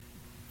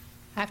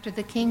After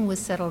the king was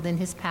settled in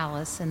his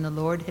palace and the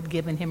Lord had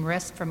given him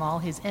rest from all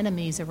his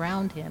enemies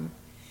around him,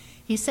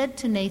 he said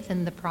to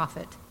Nathan the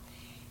prophet,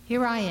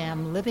 "Here I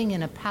am living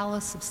in a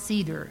palace of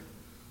cedar,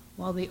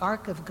 while the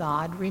ark of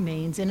God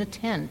remains in a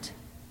tent."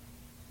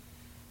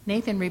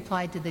 Nathan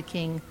replied to the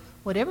king,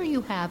 "Whatever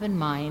you have in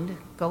mind,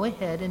 go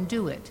ahead and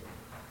do it,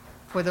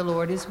 for the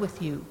Lord is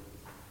with you."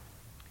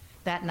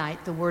 That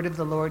night the word of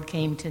the Lord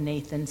came to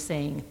Nathan,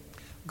 saying,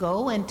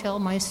 "Go and tell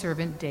my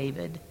servant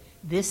David,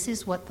 this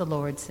is what the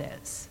Lord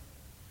says.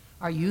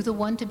 Are you the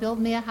one to build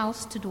me a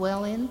house to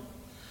dwell in?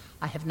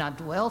 I have not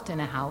dwelt in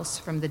a house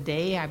from the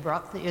day I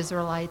brought the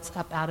Israelites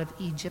up out of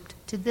Egypt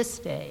to this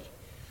day.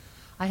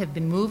 I have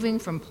been moving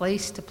from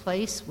place to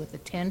place with a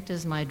tent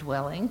as my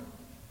dwelling.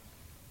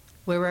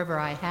 Wherever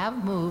I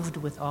have moved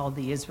with all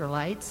the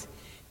Israelites,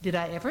 did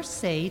I ever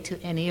say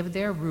to any of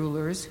their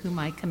rulers whom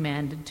I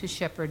commanded to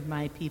shepherd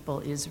my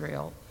people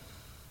Israel,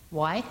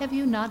 'Why have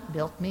you not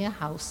built me a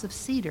house of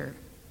cedar?'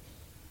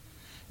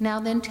 Now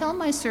then tell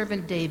my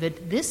servant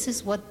David, this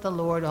is what the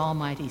Lord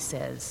Almighty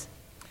says.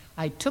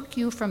 I took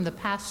you from the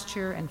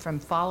pasture and from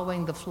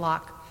following the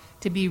flock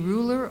to be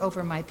ruler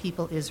over my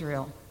people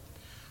Israel.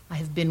 I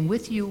have been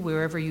with you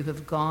wherever you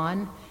have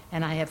gone,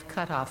 and I have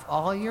cut off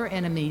all your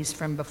enemies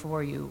from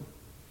before you.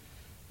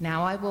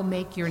 Now I will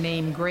make your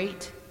name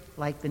great,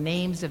 like the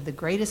names of the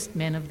greatest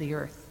men of the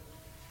earth.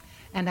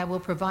 And I will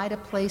provide a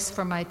place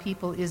for my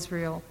people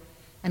Israel,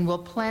 and will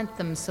plant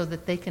them so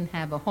that they can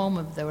have a home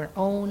of their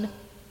own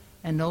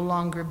and no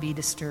longer be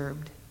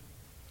disturbed.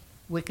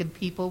 Wicked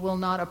people will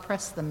not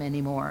oppress them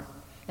anymore,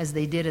 as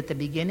they did at the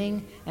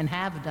beginning and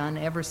have done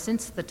ever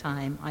since the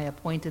time I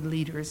appointed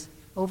leaders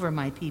over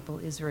my people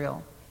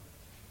Israel.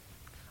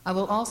 I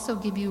will also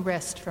give you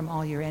rest from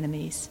all your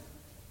enemies.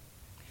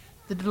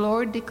 The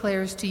Lord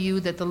declares to you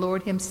that the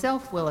Lord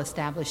himself will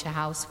establish a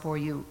house for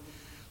you.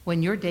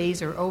 When your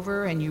days are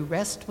over and you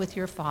rest with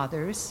your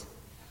fathers,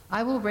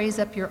 I will raise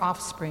up your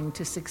offspring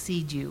to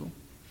succeed you,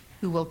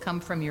 who will come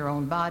from your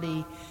own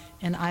body,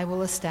 and I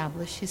will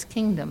establish his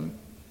kingdom.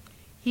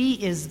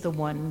 He is the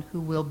one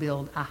who will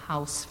build a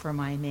house for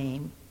my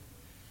name,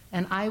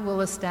 and I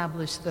will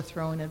establish the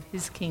throne of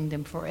his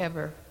kingdom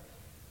forever.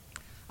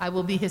 I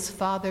will be his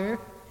father,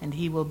 and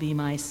he will be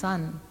my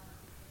son.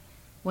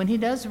 When he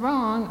does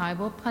wrong, I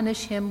will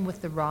punish him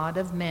with the rod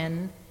of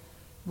men,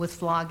 with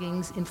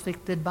floggings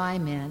inflicted by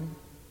men.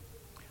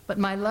 But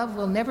my love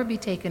will never be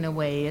taken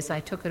away, as I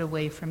took it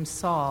away from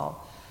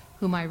Saul,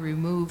 whom I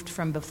removed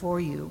from before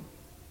you.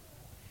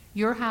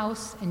 Your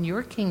house and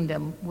your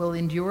kingdom will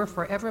endure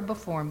forever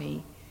before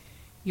me.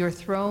 Your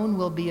throne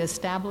will be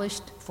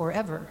established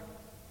forever."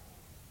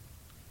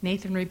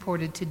 Nathan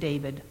reported to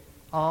David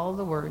all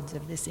the words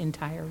of this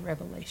entire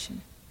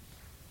revelation.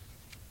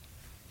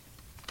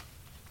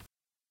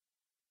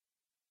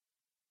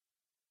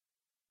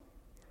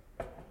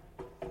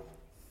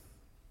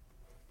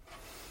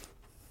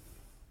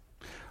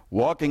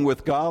 Walking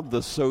with God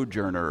the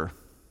Sojourner.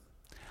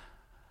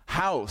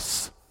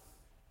 House,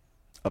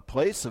 a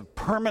place of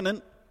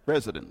permanent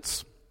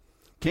residence.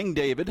 King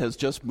David has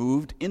just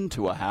moved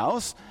into a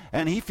house,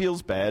 and he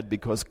feels bad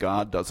because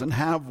God doesn't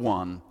have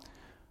one.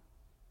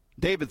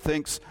 David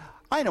thinks,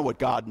 I know what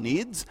God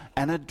needs,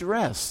 an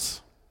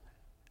address.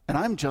 And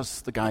I'm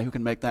just the guy who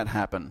can make that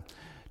happen.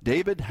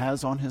 David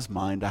has on his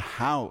mind a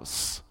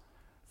house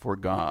for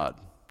God.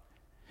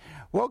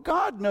 Well,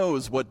 God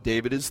knows what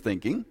David is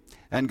thinking,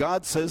 and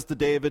God says to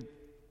David,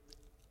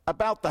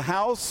 about the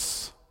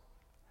house,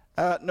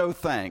 no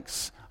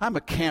thanks. I'm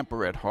a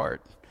camper at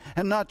heart,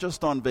 and not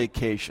just on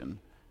vacation.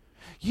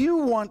 You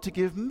want to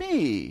give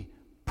me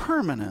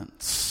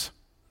permanence.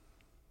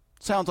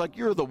 Sounds like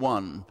you're the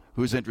one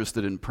who's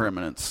interested in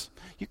permanence.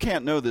 You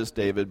can't know this,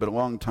 David, but a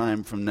long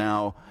time from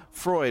now,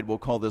 Freud will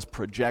call this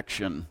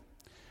projection.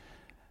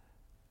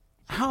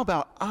 How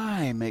about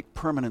I make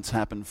permanence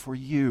happen for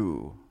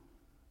you?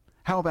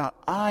 How about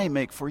I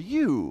make for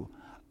you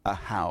a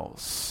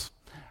house?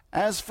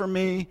 As for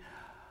me,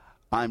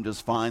 I'm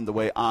just fine the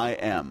way I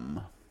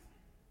am.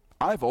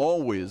 I've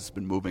always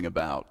been moving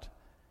about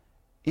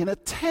in a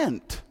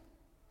tent.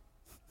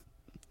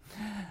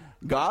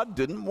 God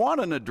didn't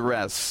want an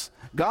address.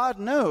 God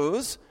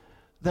knows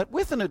that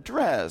with an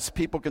address,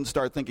 people can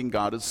start thinking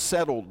God is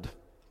settled,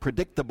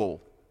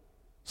 predictable,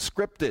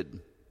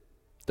 scripted,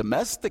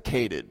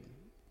 domesticated.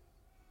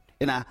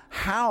 In a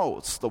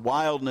house, the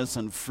wildness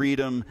and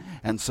freedom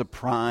and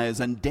surprise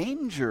and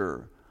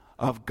danger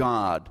of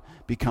God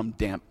become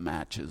damp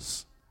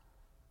matches.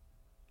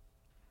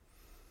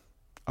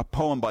 A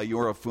poem by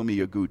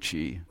Yorifumi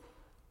Yaguchi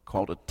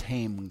called A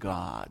Tame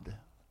God.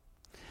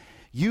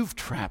 You've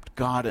trapped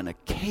God in a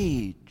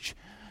cage,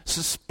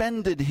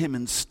 suspended him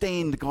in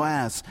stained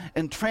glass,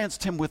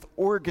 entranced him with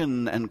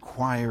organ and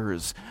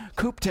choirs,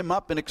 cooped him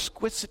up in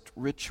exquisite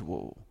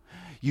ritual.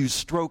 You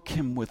stroke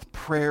him with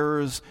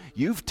prayers,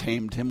 you've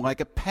tamed him like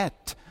a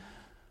pet.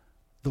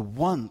 The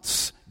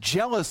once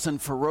jealous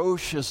and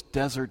ferocious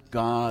desert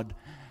god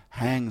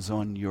hangs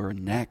on your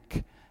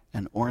neck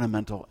an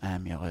ornamental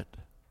amulet.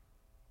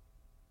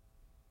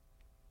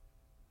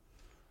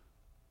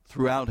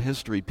 Throughout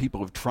history,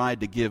 people have tried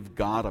to give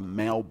God a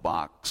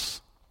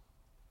mailbox.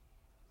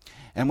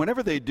 And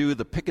whenever they do,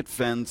 the picket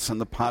fence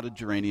and the potted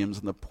geraniums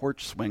and the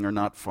porch swing are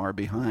not far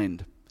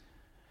behind.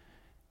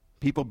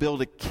 People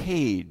build a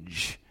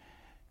cage,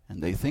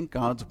 and they think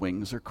God's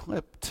wings are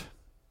clipped.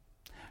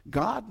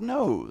 God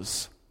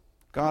knows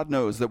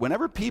that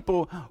whenever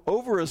people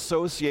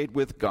over-associate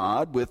with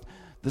God, with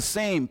the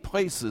same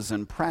places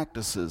and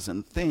practices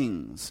and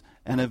things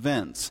and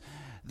events,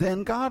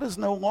 then God is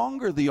no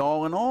longer the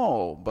all in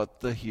all, but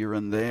the here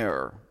and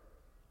there.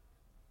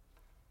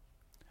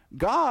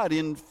 God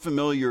in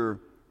familiar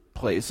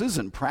places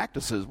and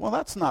practices, well,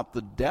 that's not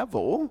the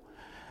devil,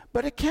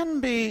 but it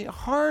can be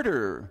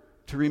harder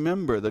to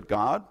remember that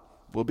God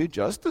will be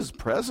just as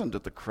present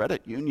at the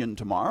credit union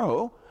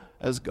tomorrow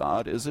as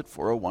God is at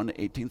 401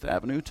 18th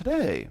Avenue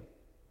today.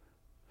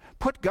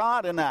 Put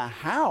God in a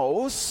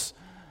house,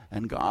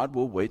 and God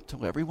will wait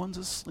till everyone's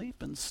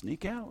asleep and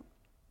sneak out.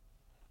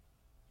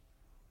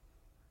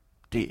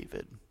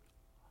 David,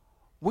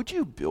 would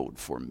you build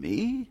for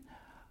me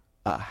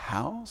a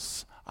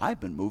house? I've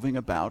been moving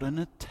about in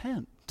a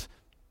tent.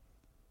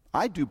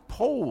 I do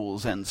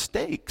poles and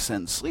stakes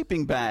and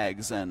sleeping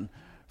bags and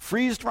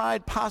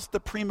freeze-dried pasta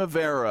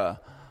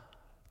primavera.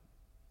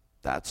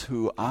 That's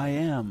who I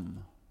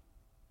am.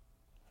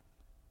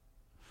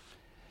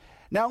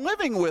 Now,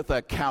 living with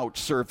a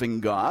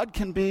couch-surfing God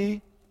can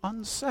be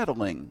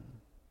unsettling.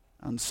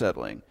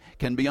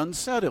 Can be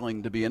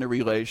unsettling to be in a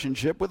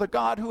relationship with a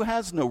God who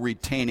has no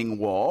retaining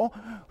wall,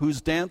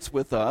 whose dance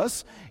with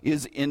us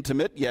is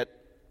intimate yet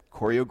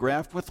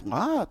choreographed with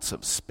lots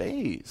of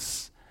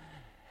space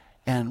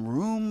and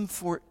room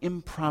for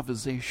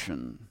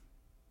improvisation.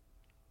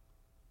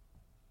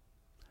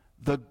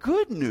 The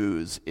good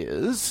news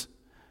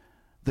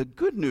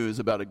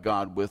about a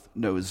God with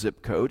no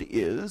zip code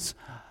is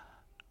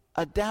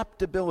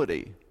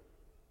adaptability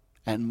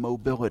and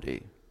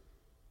mobility.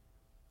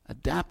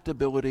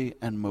 Adaptability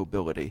and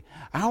mobility.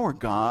 Our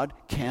God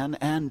can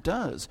and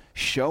does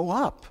show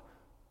up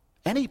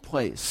any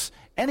place,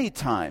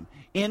 anytime,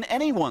 in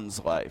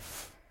anyone's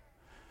life.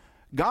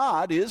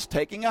 God is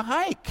taking a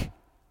hike,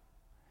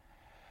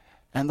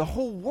 and the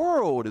whole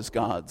world is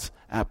God's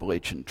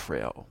Appalachian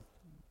Trail.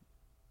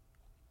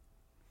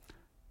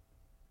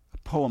 A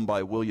poem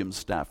by William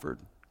Stafford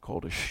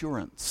called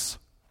Assurance.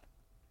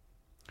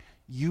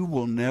 You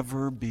will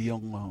never be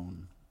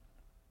alone.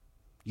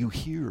 You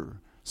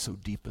hear so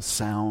deep a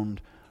sound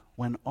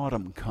when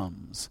autumn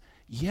comes.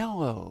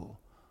 Yellow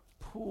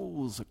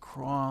pulls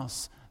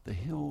across the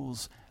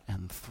hills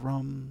and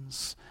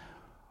thrums,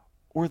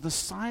 or the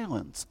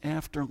silence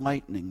after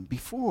lightning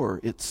before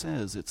it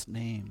says its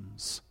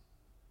names,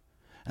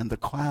 and the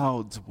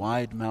clouds'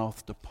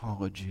 wide-mouthed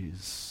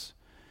apologies.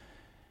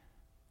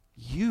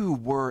 You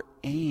were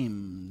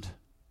aimed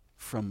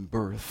from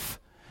birth.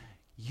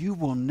 You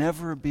will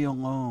never be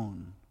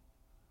alone.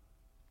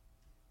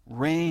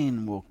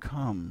 Rain will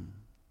come,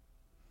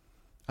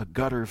 a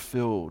gutter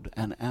filled,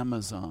 an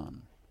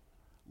Amazon,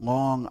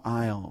 long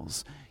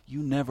aisles.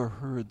 You never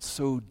heard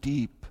so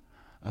deep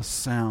a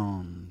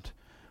sound,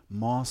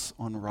 moss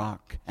on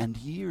rock, and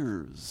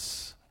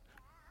years.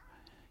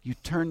 You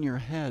turn your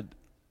head.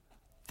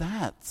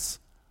 That's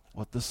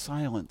what the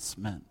silence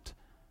meant.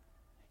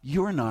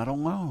 You're not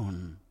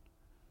alone.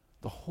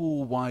 The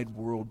whole wide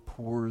world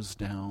pours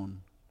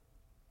down.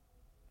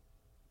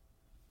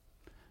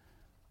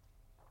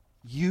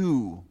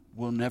 You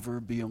will never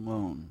be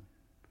alone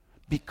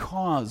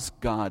because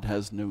God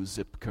has no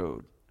zip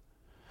code,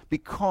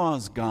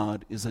 because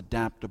God is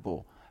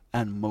adaptable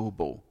and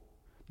mobile,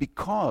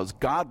 because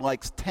God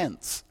likes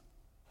tents.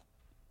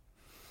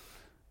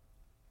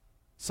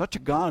 Such a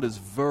God is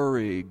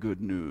very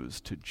good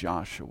news to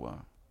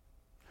Joshua.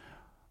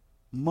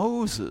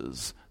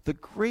 Moses, the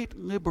great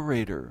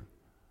liberator,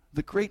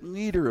 the great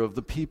leader of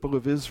the people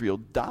of Israel,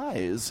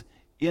 dies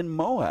in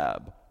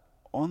Moab,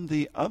 on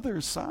the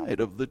other side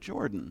of the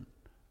Jordan.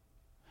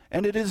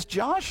 And it is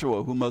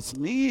Joshua who must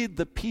lead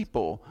the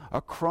people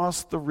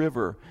across the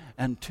river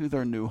and to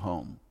their new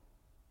home.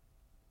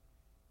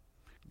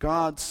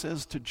 God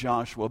says to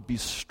Joshua, be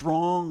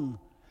strong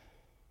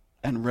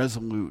and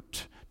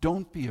resolute.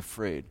 Don't be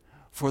afraid,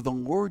 for the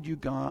Lord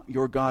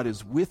your God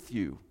is with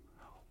you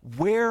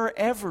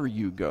wherever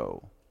you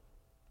go.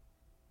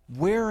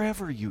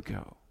 Wherever you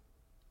go.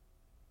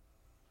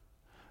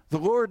 The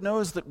Lord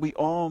knows that we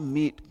all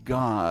meet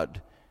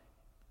God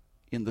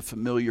in the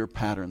familiar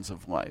patterns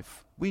of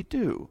life. We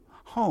do.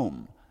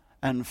 Home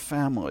and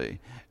family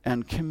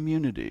and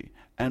community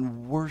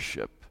and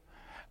worship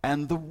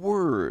and the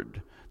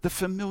Word, the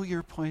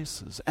familiar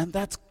places. And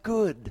that's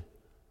good.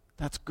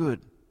 That's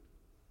good.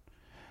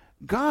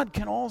 God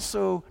can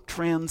also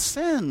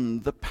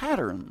transcend the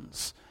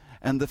patterns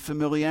and the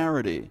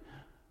familiarity.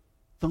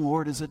 The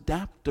Lord is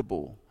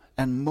adaptable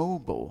and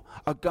mobile,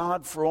 a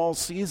God for all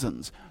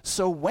seasons.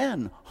 So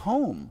when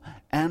home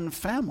and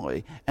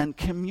family and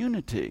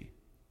community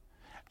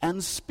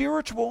and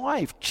spiritual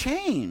life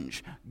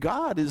change,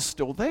 God is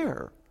still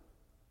there.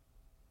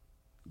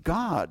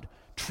 God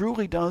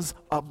truly does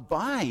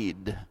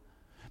abide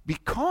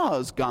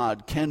because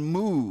God can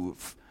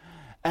move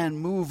and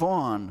move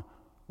on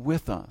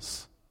with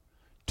us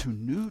to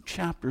new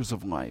chapters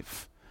of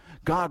life.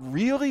 God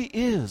really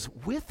is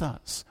with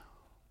us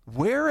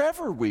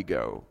wherever we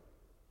go.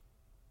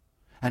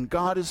 And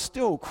God is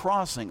still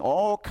crossing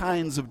all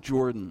kinds of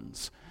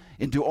Jordans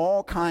into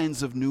all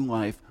kinds of new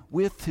life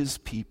with his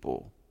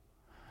people.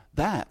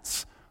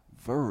 That's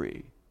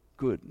very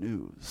good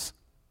news.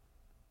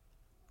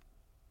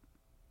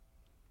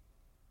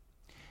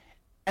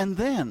 And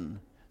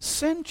then,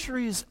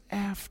 centuries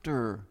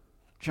after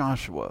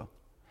Joshua,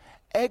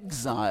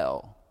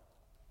 exile.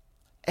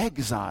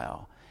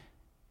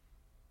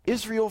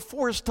 Israel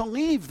forced to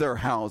leave their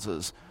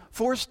houses,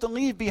 forced to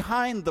leave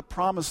behind the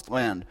promised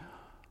land,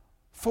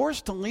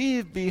 forced to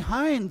leave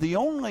behind the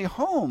only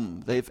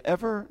home they've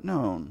ever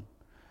known.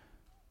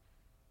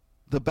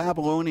 The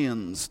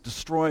Babylonians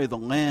destroy the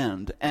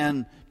land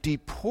and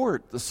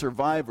deport the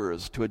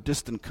survivors to a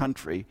distant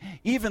country.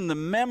 Even the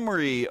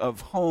memory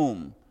of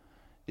home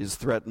is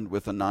threatened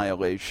with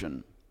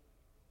annihilation.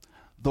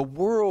 The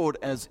world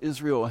as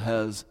Israel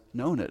has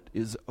known it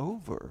is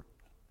over.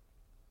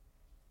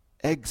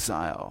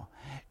 Exile,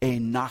 a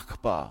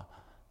Nakba,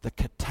 the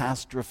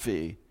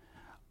catastrophe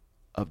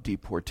of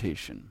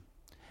deportation.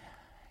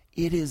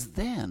 It is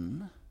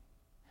then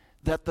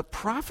that the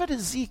prophet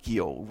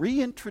Ezekiel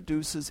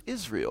reintroduces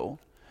Israel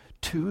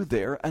to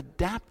their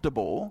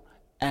adaptable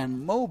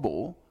and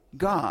mobile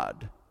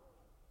God.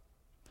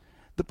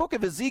 The book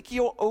of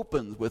Ezekiel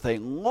opens with a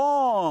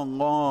long,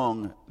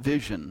 long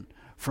vision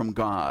from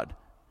God.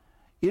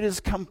 It is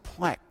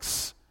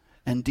complex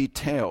and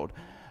detailed.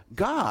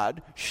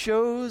 God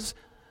shows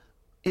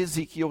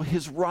Ezekiel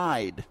his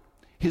ride,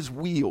 his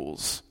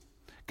wheels.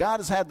 God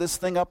has had this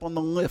thing up on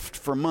the lift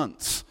for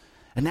months,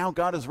 and now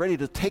God is ready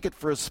to take it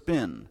for a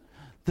spin.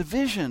 The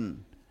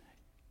vision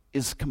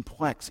is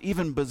complex,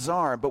 even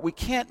bizarre, but we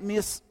can't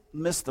miss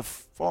the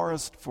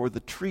forest for the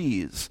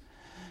trees.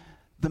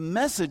 The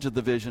message of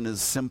the vision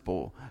is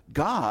simple.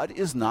 God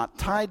is not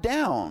tied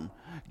down.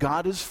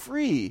 God is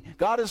free.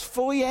 God is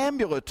fully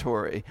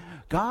ambulatory.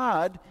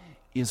 God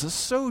is a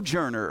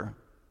sojourner.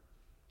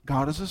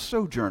 God is a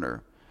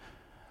sojourner.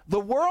 The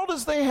world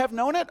as they have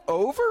known it,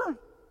 over?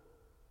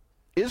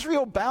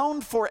 Israel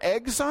bound for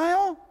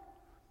exile?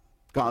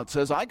 God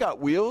says, I got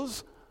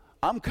wheels.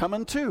 I'm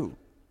coming too.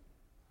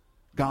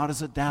 God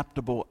is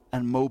adaptable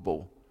and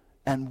mobile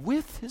and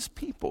with his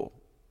people.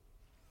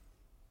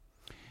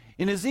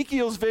 In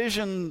Ezekiel's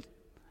vision,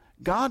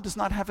 God does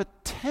not have a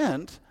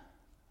tent,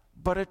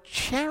 but a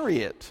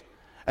chariot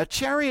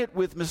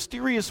with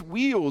mysterious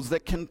wheels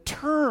that can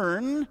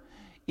turn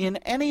in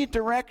any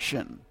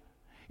direction.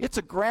 It's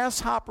a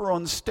grasshopper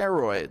on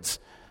steroids.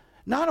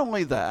 Not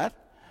only that,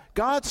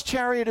 God's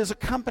chariot is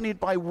accompanied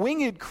by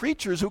winged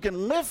creatures who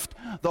can lift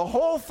the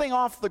whole thing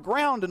off the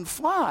ground and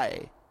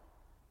fly.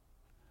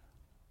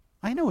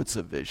 I know it's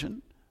a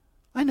vision.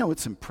 I know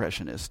it's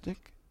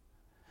impressionistic.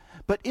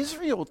 But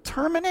Israel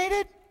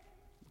terminated,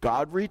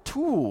 God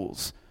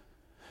retools.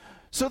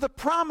 So the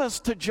promise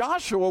to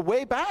Joshua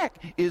way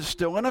back is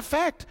still in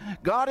effect.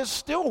 God is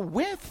still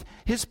with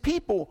his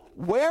people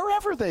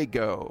wherever they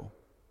go.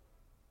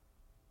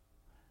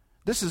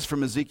 This is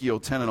from Ezekiel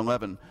 10 and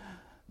 11.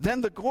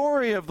 Then the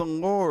glory of the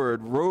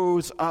Lord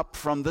rose up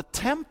from the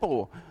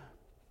temple.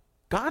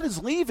 God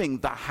is leaving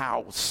the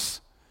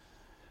house.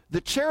 The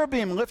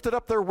cherubim lifted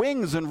up their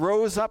wings and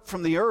rose up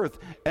from the earth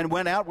and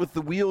went out with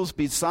the wheels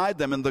beside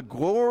them. And the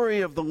glory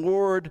of the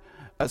Lord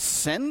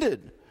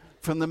ascended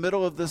from the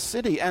middle of the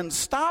city and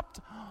stopped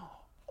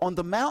on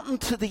the mountain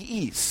to the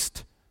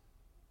east.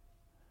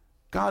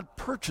 God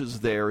perches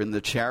there in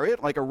the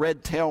chariot like a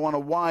red tail on a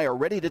wire,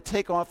 ready to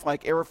take off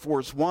like Air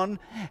Force One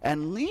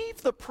and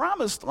leave the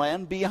promised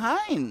land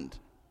behind.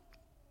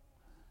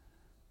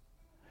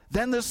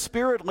 Then the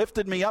Spirit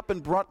lifted me up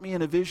and brought me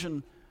in a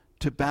vision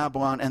to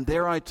Babylon, and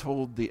there I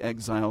told the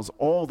exiles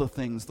all the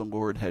things the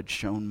Lord had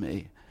shown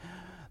me.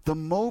 The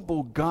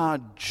mobile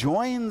God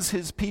joins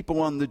his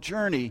people on the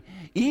journey,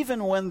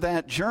 even when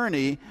that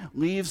journey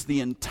leaves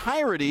the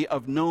entirety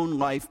of known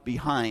life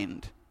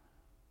behind.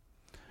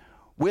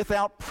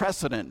 Without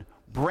precedent,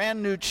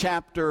 brand new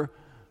chapter,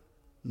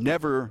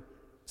 never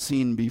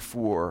seen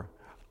before.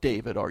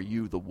 David, are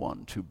you the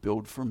one to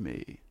build for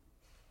me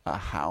a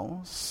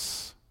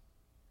house?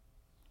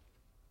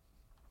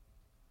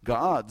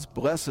 God's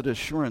blessed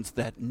assurance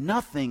that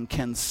nothing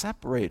can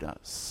separate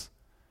us.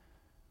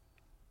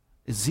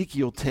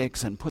 Ezekiel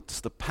takes and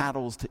puts the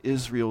paddles to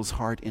Israel's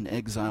heart in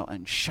exile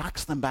and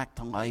shocks them back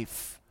to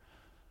life.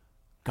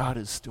 God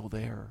is still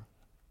there.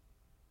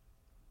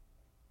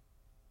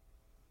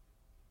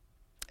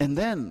 And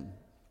then,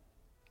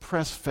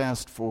 press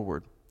fast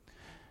forward.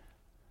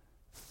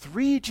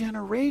 3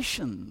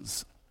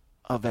 generations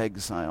of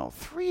exile,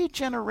 3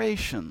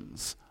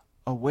 generations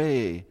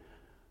away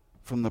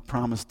from the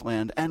promised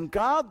land. And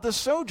God the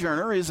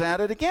Sojourner is at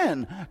it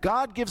again.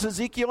 God gives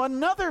Ezekiel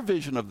another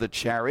vision of the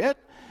chariot,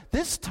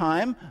 this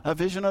time a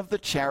vision of the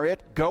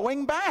chariot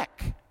going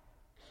back.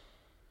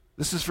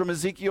 This is from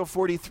Ezekiel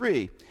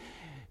 43.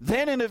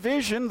 Then in a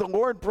vision, the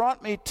Lord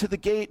brought me to the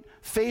gate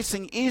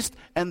facing east,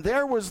 and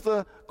there was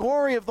the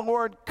glory of the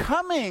Lord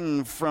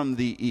coming from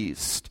the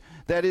east,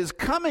 that is,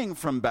 coming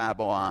from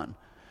Babylon.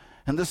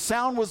 And the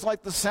sound was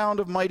like the sound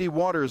of mighty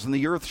waters, and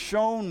the earth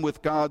shone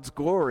with God's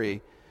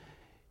glory.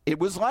 It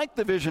was like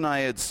the vision I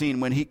had seen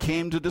when he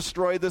came to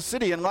destroy the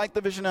city, and like the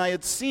vision I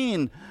had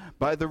seen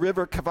by the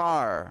river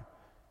Kavar.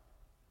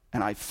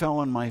 And I fell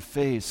on my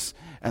face,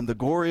 and the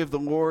glory of the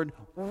Lord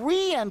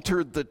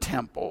re-entered the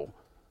temple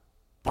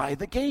by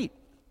the gate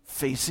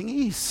facing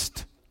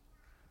east.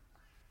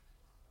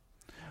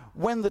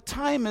 When the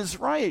time is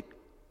right,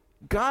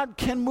 God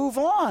can move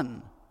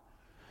on.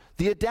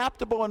 The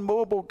adaptable and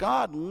mobile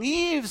God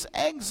leaves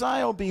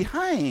exile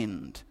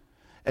behind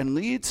and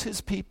leads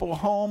his people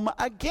home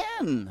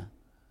again.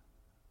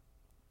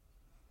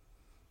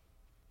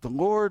 The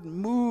Lord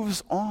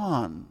moves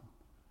on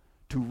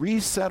to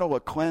resettle a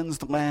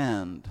cleansed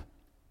land.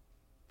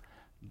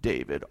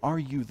 David, are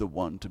you the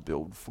one to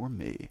build for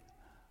me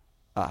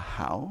a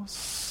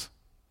house?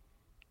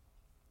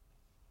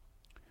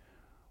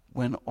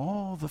 When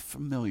all the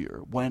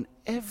familiar, when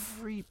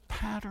every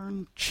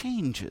pattern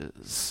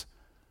changes,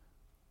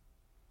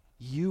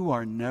 you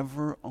are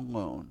never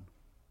alone.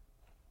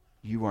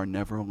 You are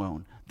never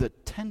alone. The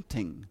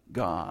tenting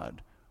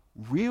God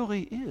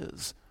really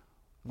is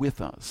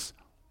with us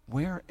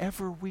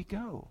wherever we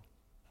go.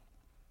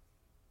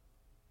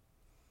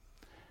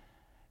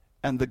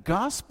 And the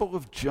Gospel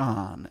of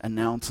John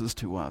announces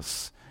to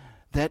us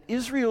that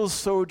Israel's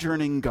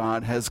sojourning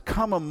God has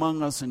come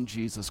among us in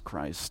Jesus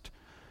Christ.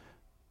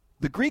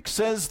 The Greek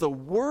says the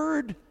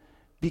Word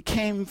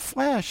became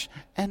flesh,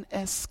 and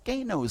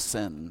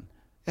eskenosin,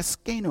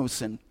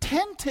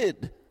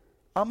 tented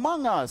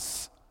among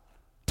us.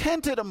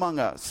 Tented among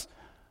us.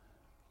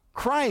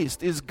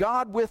 Christ is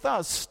God with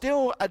us,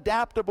 still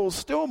adaptable,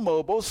 still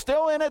mobile,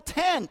 still in a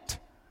tent.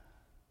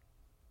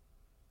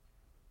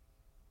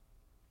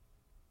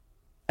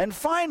 And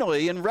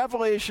finally, in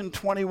Revelation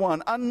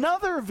 21,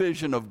 another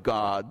vision of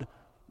God,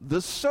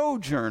 the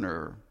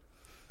Sojourner.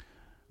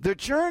 The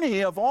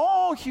journey of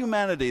all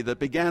humanity that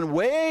began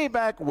way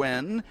back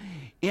when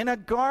in a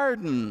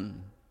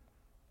garden,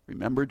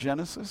 remember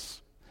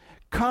Genesis,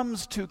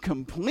 comes to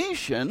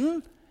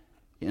completion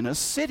in a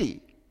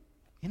city.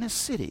 In a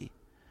city.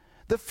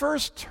 The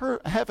first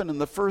heaven and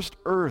the first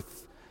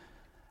earth.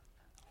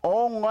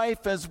 All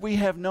life as we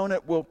have known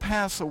it will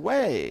pass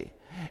away.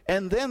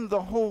 And then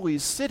the holy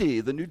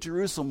city, the New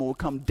Jerusalem, will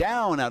come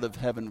down out of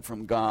heaven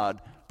from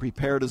God,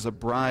 prepared as a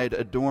bride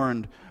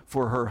adorned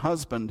for her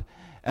husband.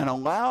 And a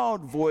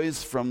loud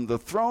voice from the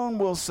throne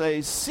will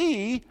say,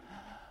 "See,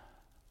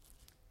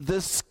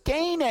 the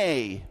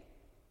skene,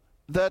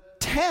 the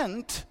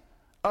tent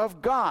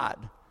of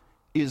God,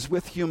 is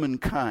with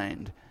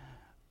humankind.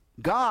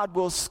 God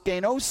will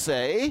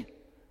skenose,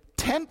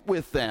 tent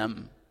with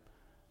them,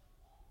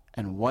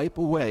 and wipe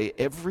away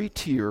every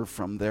tear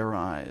from their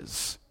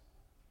eyes."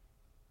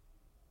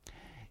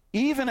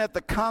 Even at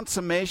the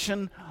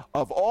consummation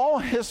of all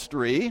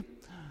history,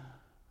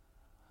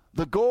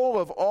 the goal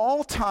of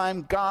all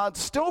time, God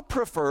still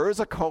prefers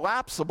a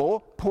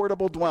collapsible,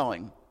 portable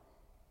dwelling.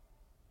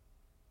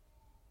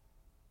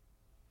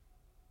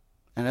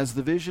 And as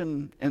the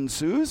vision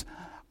ensues,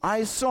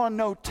 I saw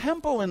no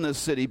temple in the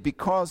city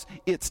because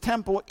its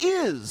temple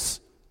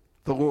is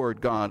the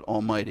Lord God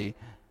Almighty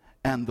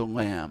and the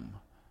Lamb.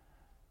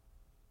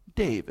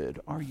 David,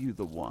 are you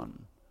the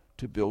one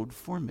to build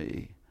for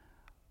me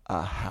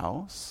a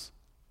house?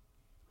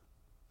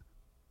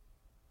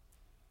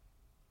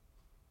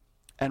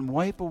 And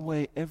wipe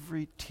away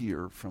every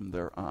tear from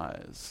their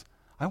eyes.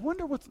 I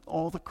wonder what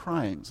all the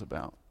crying's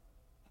about.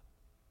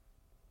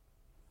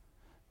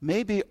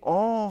 Maybe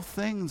all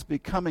things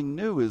becoming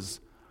new is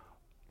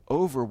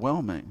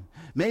overwhelming.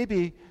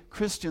 Maybe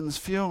Christians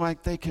feel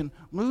like they can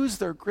lose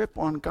their grip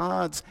on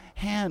God's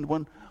hand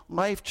when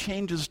life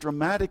changes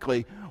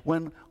dramatically,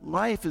 when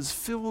life is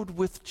filled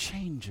with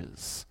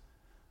changes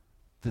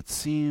that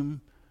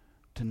seem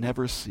to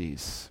never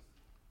cease.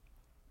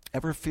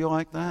 Ever feel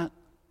like that?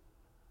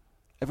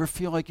 Ever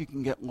feel like you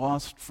can get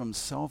lost from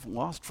self,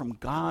 lost from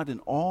God in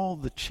all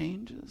the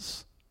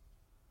changes?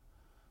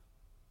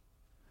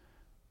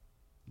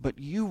 But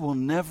you will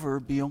never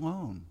be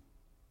alone.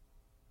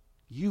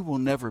 You will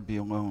never be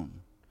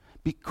alone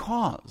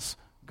because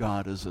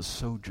God is a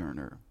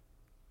sojourner,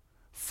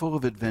 full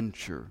of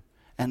adventure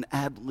and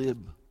ad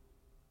lib,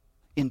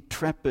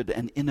 intrepid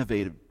and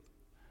innovative,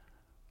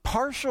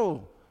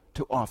 partial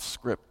to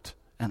off-script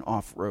and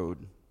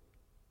off-road.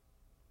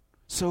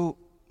 So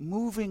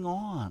moving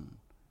on,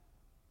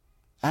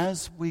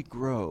 as we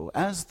grow,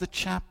 as the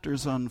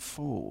chapters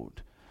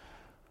unfold,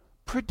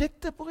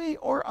 predictably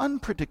or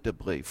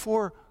unpredictably,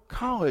 for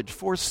college,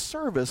 for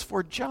service,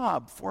 for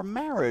job, for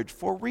marriage,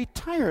 for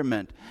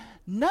retirement,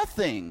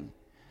 nothing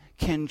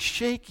can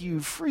shake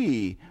you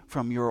free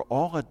from your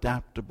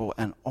all-adaptable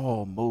and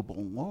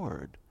all-mobile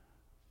Lord.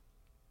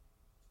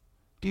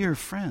 Dear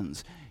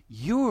friends,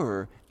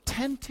 your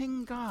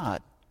tenting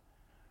God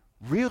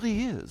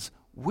really is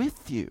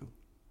with you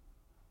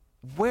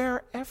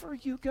wherever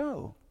you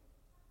go.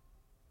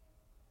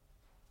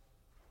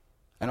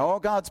 And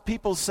all God's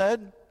people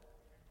said,